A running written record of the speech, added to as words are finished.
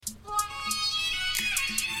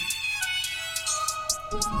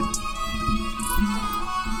What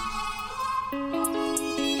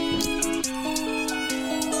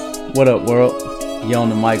up, world? You on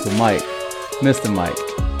the mic with Mike, Mr. Mike,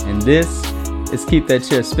 and this is Keep That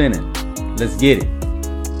Chair Spinning. Let's get it.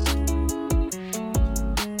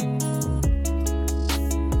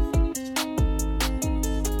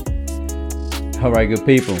 All right, good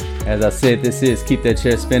people. As I said, this is Keep That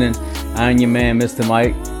Chair Spinning. I'm your man, Mr.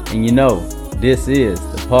 Mike, and you know, this is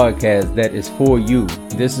the podcast that is for you.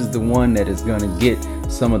 This is the one that is going to get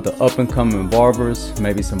some of the up-and-coming barbers,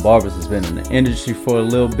 maybe some barbers that's been in the industry for a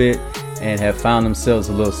little bit and have found themselves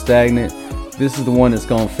a little stagnant. This is the one that's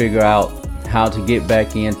going to figure out how to get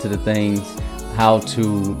back into the things, how to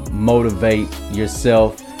motivate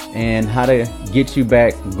yourself, and how to get you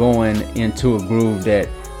back going into a groove that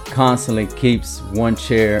constantly keeps one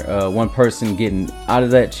person getting out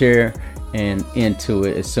of that chair and into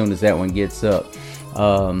it as soon as that one gets up.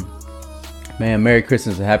 Man, Merry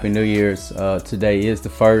Christmas and Happy New Year's. Today is the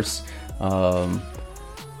 1st.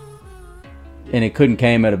 And it couldn't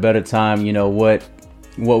came at a better time. You know what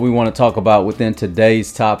we want to talk about within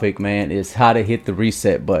today's topic, man, is how to hit the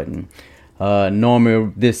reset button.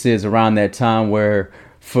 Normally this is around that time where,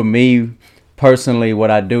 for me personally,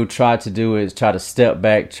 what I do try to step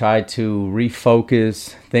back, try to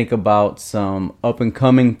refocus, think about some up and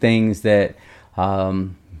coming things that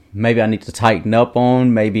maybe I need to tighten up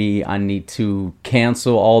on. Maybe I need to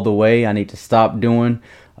cancel all the way. I need to stop doing.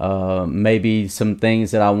 Maybe some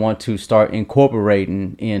things that I want to start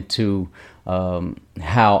incorporating into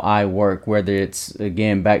how I work, whether it's,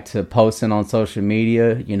 again, back to posting on social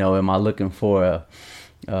media. You know, am I looking for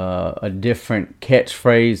a different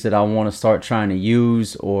catchphrase that I want to start trying to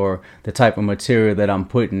use, or the type of material that I'm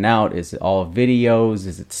putting out? Is it all videos?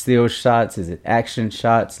 Is it still shots? Is it action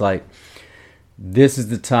shots? Like, this is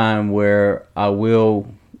the time where I will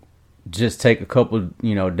just take a couple,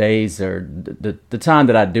 days, or the time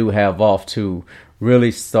that I do have off, to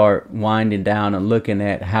really start winding down and looking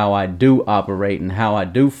at how I do operate and how I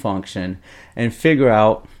do function, and figure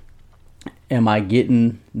out, am I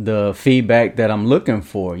getting the feedback that I'm looking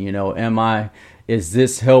for? Is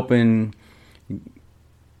this helping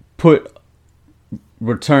put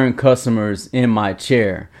return customers in my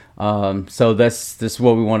chair? So that's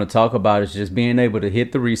what we want to talk about, is just being able to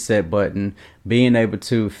hit the reset button, being able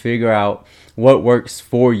to figure out what works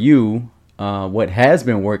for you, what has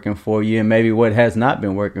been working for you, and maybe what has not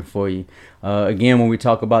been working for you. Again, when we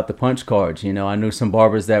talk about the punch cards, I knew some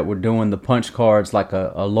barbers that were doing the punch cards like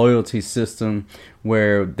a loyalty system,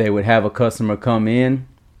 where they would have a customer come in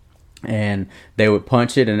and they would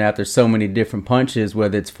punch it, and after so many different punches,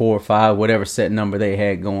 whether it's 4 or 5, whatever set number they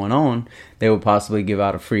had going on, they would possibly give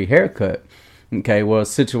out a free haircut. Okay, well,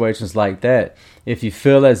 situations like that, if you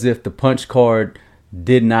feel as if the punch card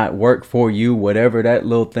did not work for you, whatever that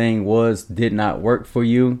little thing was did not work for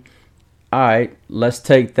you, all right, let's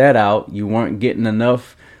take that out. You weren't getting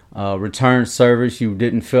enough return service. You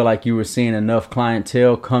didn't feel like you were seeing enough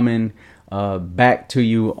clientele coming back to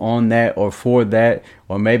you on that or for that,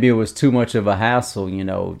 or maybe it was too much of a hassle.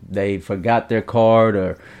 They forgot their card,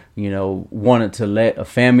 or wanted to let a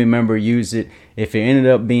family member use it. If it ended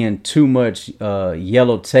up being too much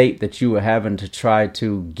yellow tape that you were having to try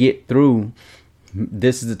to get through,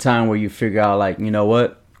 this is the time where you figure out, like, you know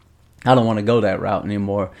what, I don't want to go that route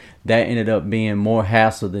anymore. That ended up being more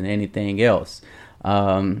hassle than anything else.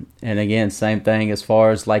 And again, same thing as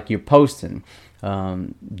far as like you're posting.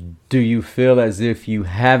 Do you feel as if you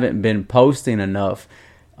haven't been posting enough?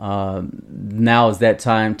 Now is that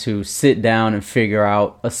time to sit down and figure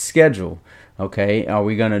out a schedule. Okay, are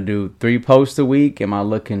we going to do 3 posts a week? Am I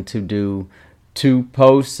looking to do 2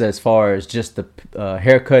 posts as far as just the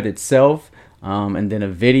haircut itself, and then a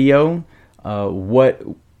video?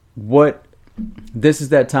 This is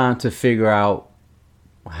that time to figure out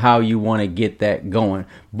how you want to get that going.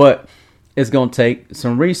 But it's going to take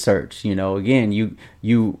some research. Again,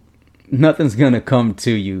 you nothing's going to come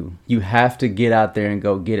to you. You have to get out there and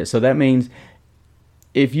go get it. So that means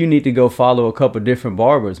if you need to go follow a couple different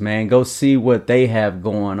barbers, man, go see what they have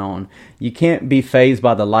going on. You can't be fazed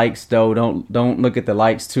by the likes, though. Don't look at the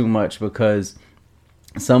likes too much, because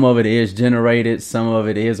some of it is generated, some of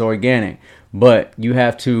it is organic. But you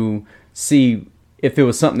have to see if it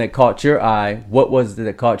was something that caught your eye. What was it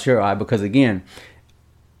that caught your eye? Because again,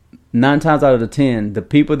 9 times out of the 10, the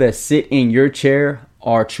people that sit in your chair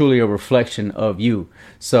are truly a reflection of you.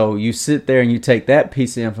 So you sit there and you take that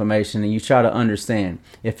piece of information and you try to understand,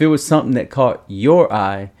 if it was something that caught your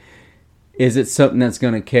eye, is it something that's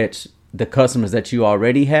going to catch the customers that you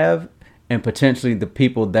already have and potentially the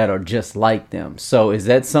people that are just like them? So is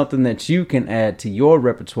that something that you can add to your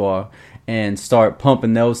repertoire and start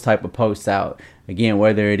pumping those type of posts out. Again,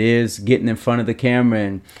 whether it is getting in front of the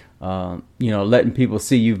camera and letting people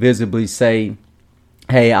see you visibly, say,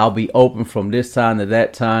 hey, I'll be open from this time to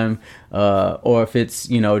that time, or if it's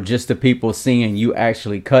just the people seeing you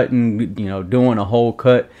actually cutting, doing a whole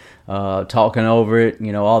cut, talking over it,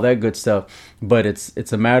 all that good stuff. But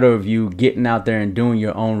it's a matter of you getting out there and doing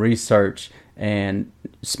your own research and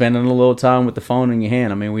spending a little time with the phone in your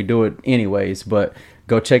hand. I mean, we do it anyways, but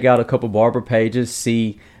go check out a couple barber pages,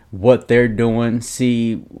 see what they're doing,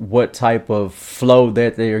 see what type of flow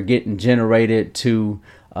that they're getting generated to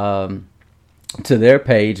their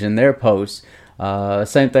page and their posts.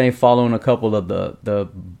 Same thing following a couple of the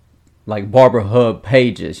like Barber Hub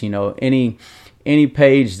pages. Any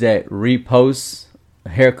page that reposts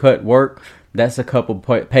haircut work, that's a couple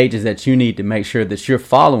pages that you need to make sure that you're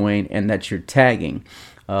following and that you're tagging.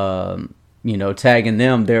 Tagging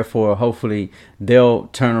them. Therefore, hopefully they'll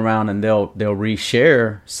turn around and they'll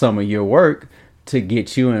reshare some of your work to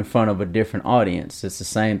get you in front of a different audience. It's the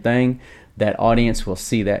same thing. That audience will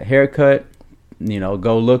see that haircut,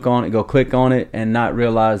 go look on it, go click on it, and not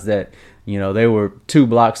realize that, they were 2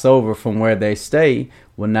 blocks over from where they stay.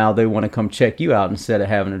 Well, now they want to come check you out instead of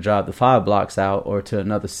having to drive the 5 blocks out or to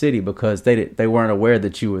another city because they weren't aware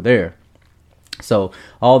that you were there. So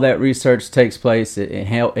all that research takes place. It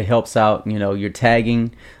helps out, you're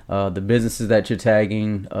tagging the businesses that you're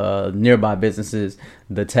tagging, nearby businesses,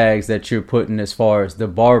 the tags that you're putting as far as the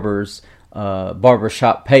barbershop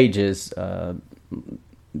pages, those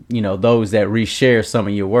that reshare some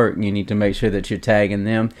of your work. You need to make sure that you're tagging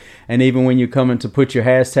them. And even when you're coming to put your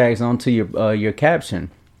hashtags onto your caption,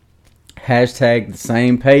 hashtag the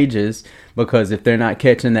same pages, because if they're not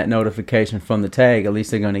catching that notification from the tag, at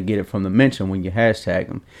least they're going to get it from the mention when you hashtag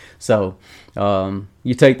them. So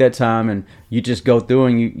you take that time and you just go through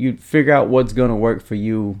and you figure out what's going to work for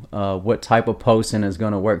you, what type of posting is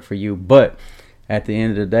going to work for you. But at the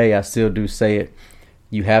end of the day, I still do say it,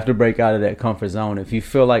 you have to break out of that comfort zone. If you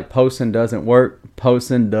feel like posting doesn't work,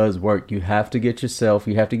 posting does work. You have to get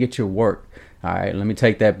your work. All right, let me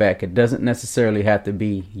take that back. It doesn't necessarily have to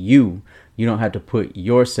be you. You don't have to put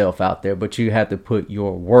yourself out there, but you have to put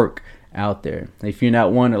your work out there. If you're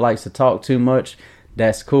not one that likes to talk too much,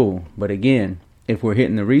 that's cool. But again, if we're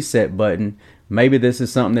hitting the reset button, maybe this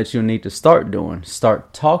is something that you'll need to start doing.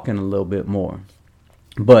 Start talking a little bit more.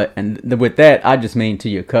 But, and with that, I just mean to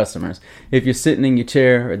your customers. If you're sitting in your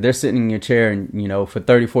chair, or they're sitting in your chair and, for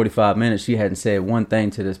 30, 45 minutes, you hadn't said one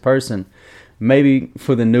thing to this person, maybe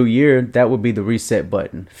for the new year, that would be the reset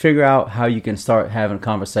button. Figure out how you can start having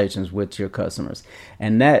conversations with your customers.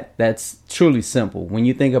 And that's truly simple. When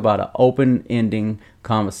you think about an open-ending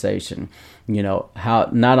conversation, how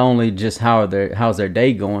not only just how's their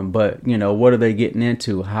day going, but what are they getting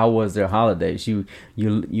into? How was their holidays? You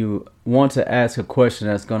want to ask a question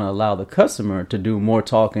that's going to allow the customer to do more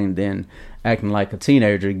talking than acting like a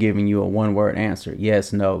teenager giving you a one-word answer.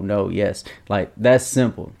 Yes, no, yes. Like, that's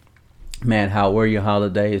simple. Man, how were your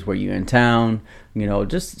holidays? Were you in town?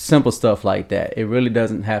 Just simple stuff like that. It really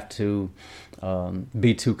doesn't have to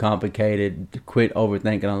be too complicated. Quit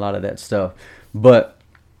overthinking a lot of that stuff. But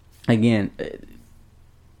again,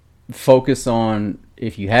 focus on,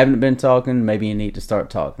 if you haven't been talking, maybe you need to start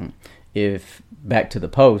talking. If, back to the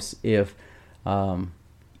post, if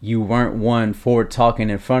you weren't one for talking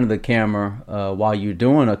in front of the camera while you're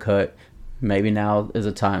doing a cut, maybe now is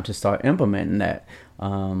a time to start implementing that.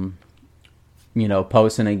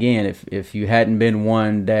 Posting again, if you hadn't been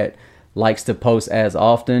one that likes to post as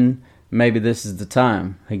often, maybe this is the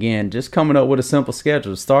time. Again, just coming up with a simple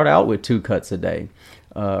schedule. Start out with 2 cuts a day,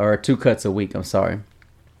 or 2 cuts a week, I'm sorry.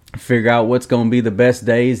 Figure out what's going to be the best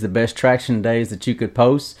days, the best traction days that you could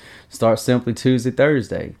post. Start simply Tuesday,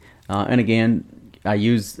 Thursday. And again, I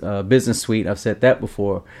use Business Suite. I've said that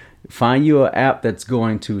before. Find you an app that's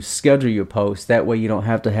going to schedule your posts. That way you don't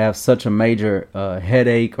have to have such a major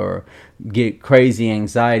headache or get crazy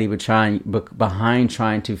anxiety behind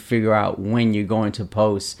trying to figure out when you're going to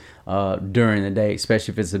post during the day,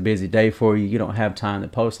 especially if it's a busy day for you. You don't have time to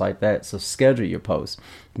post like that, so schedule your posts.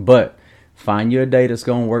 But find you a day that's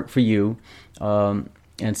going to work for you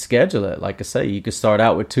and schedule it. Like I say, you can start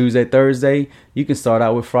out with Tuesday, Thursday. You can start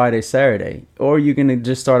out with Friday, Saturday. Or you can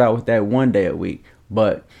just start out with that one day a week.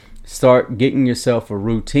 But start getting yourself a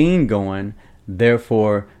routine going.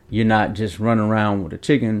 Therefore, you're not just running around with a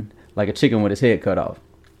chicken with his head cut off.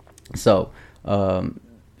 So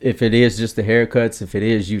if it is just the haircuts, if it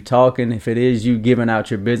is you talking, if it is you giving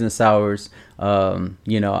out your business hours, I'm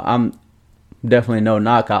definitely no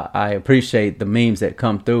knock. I appreciate the memes that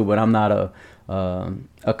come through, but I'm not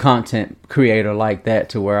a content creator like that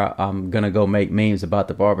to where I'm gonna go make memes about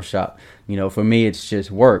the barbershop. You know, for me, it's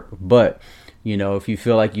just work. But you know, if you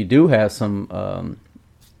feel like you do have some,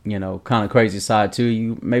 you know, kind of crazy side to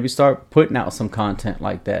you, maybe start putting out some content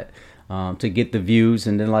like that to get the views.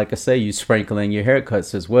 And then, like I say, you sprinkle in your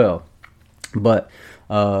haircuts as well. But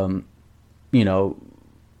you know,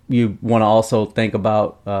 you want to also think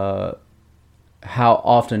about how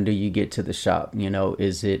often do you get to the shop? You know,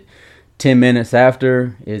 is it 10 minutes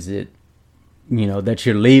after? Is it, you know, that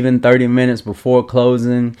you're leaving 30 minutes before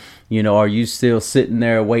closing? You know, are you still sitting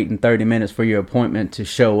there waiting 30 minutes for your appointment to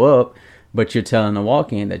show up, but you're telling the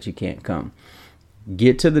walk-in that you can't come?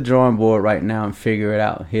 Get to the drawing board right now and figure it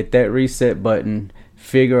out. Hit that reset button,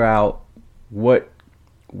 figure out what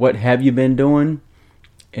have you been doing,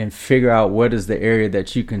 and figure out what is the area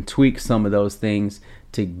that you can tweak some of those things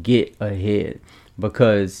to get ahead.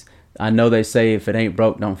 Because I know they say if it ain't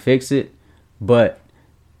broke, don't fix it, but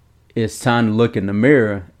it's time to look in the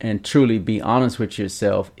mirror and truly be honest with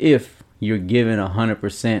yourself if you're giving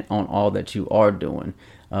 100% on all that you are doing.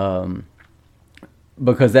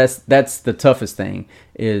 Because that's the toughest thing,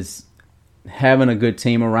 is having a good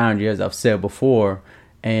team around you, as I've said before,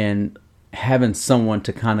 and having someone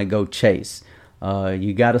to kind of go chase.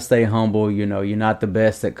 You got to stay humble. You know, you're not the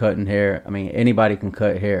best at cutting hair. I mean, anybody can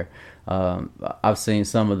cut hair. I've seen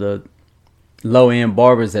some of the low-end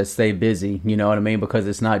barbers that stay busy, you know what I mean? Because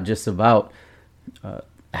it's not just about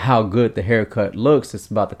how good the haircut looks. It's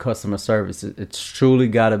about the customer service. It's truly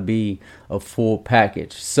got to be a full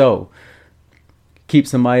package. So keep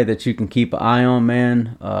somebody that you can keep an eye on,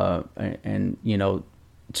 man, and you know,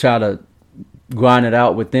 try to grind it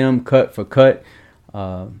out with them, cut for cut.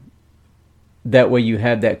 That way you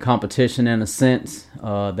have that competition in a sense,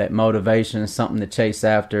 that motivation is something to chase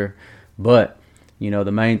after. But, you know,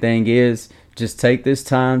 the main thing is just take this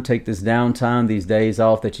time, take this downtime, these days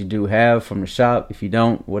off that you do have from the shop. If you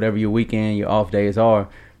don't, whatever your weekend, your off days are,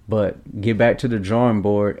 but get back to the drawing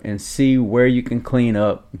board and see where you can clean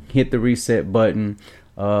up, hit the reset button.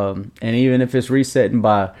 And even if it's resetting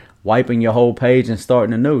by wiping your whole page and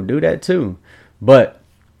starting anew, do that too. But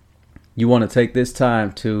you want to take this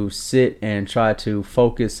time to sit and try to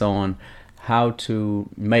focus on how to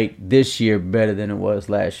make this year better than it was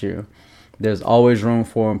last year. There's always room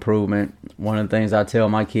for improvement. One of the things I tell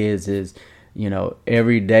my kids is, you know,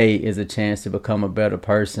 every day is a chance to become a better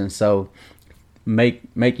person. So make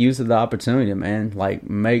use of the opportunity, man. Like,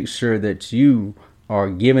 make sure that you are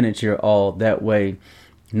giving it your all. That way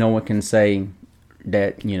no one can say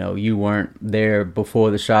that, you know, you weren't there before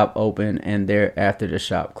the shop opened and there after the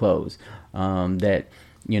shop closed. That,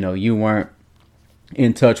 you know, you weren't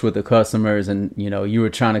in touch with the customers and, you know, you were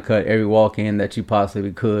trying to cut every walk-in that you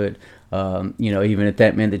possibly could. You know, even if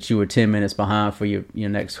that meant that you were 10 minutes behind for your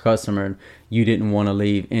next customer, you didn't want to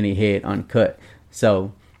leave any head uncut.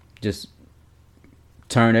 So just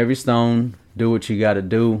turn every stone, do what you got to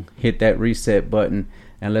do, hit that reset button,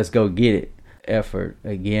 and let's go get it. Effort.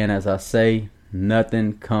 Again, as I say,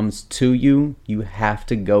 nothing comes to you. You have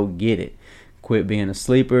to go get it. Quit being a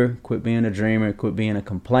sleeper, quit being a dreamer, quit being a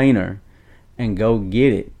complainer, and go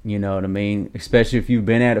get it. You know what I mean? Especially if you've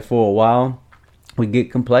been at it for a while, we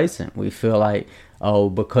get complacent. We feel like, oh,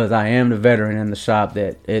 because I am the veteran in the shop,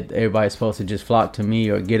 that everybody's supposed to just flock to me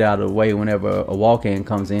or get out of the way whenever a walk-in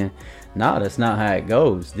comes in. No, that's not how it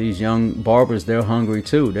goes. These young barbers, they're hungry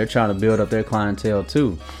too. They're trying to build up their clientele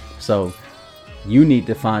too. So you need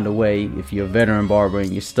to find a way. If you're a veteran barber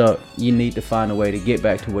and you're stuck, you need to find a way to get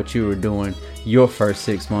back to what you were doing your first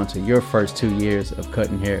 6 months or your first 2 years of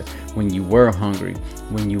cutting hair, when you were hungry,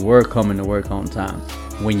 when you were coming to work on time,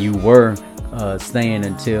 when you were staying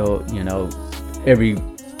until, you know, every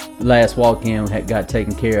last walk-in got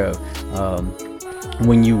taken care of,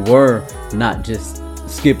 when you were not just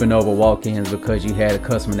skipping over walk-ins because you had a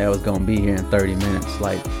customer that was going to be here in 30 minutes.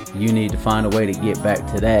 Like, you need to find a way to get back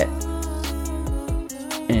to that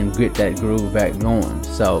and get that groove back going.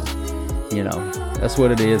 So, you know, that's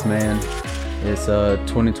what it is, man. It's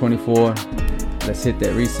 2024. Let's hit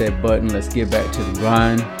that reset button. Let's get back to the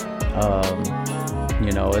grind.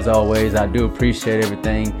 You know, as always, I do appreciate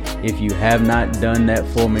everything. If you have not done that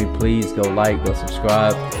for me, please go like, go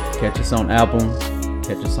subscribe. Catch us on Apple,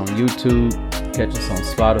 catch us on YouTube, catch us on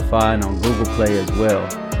Spotify and on Google Play as well.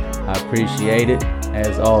 I appreciate it.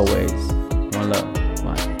 As always, one love.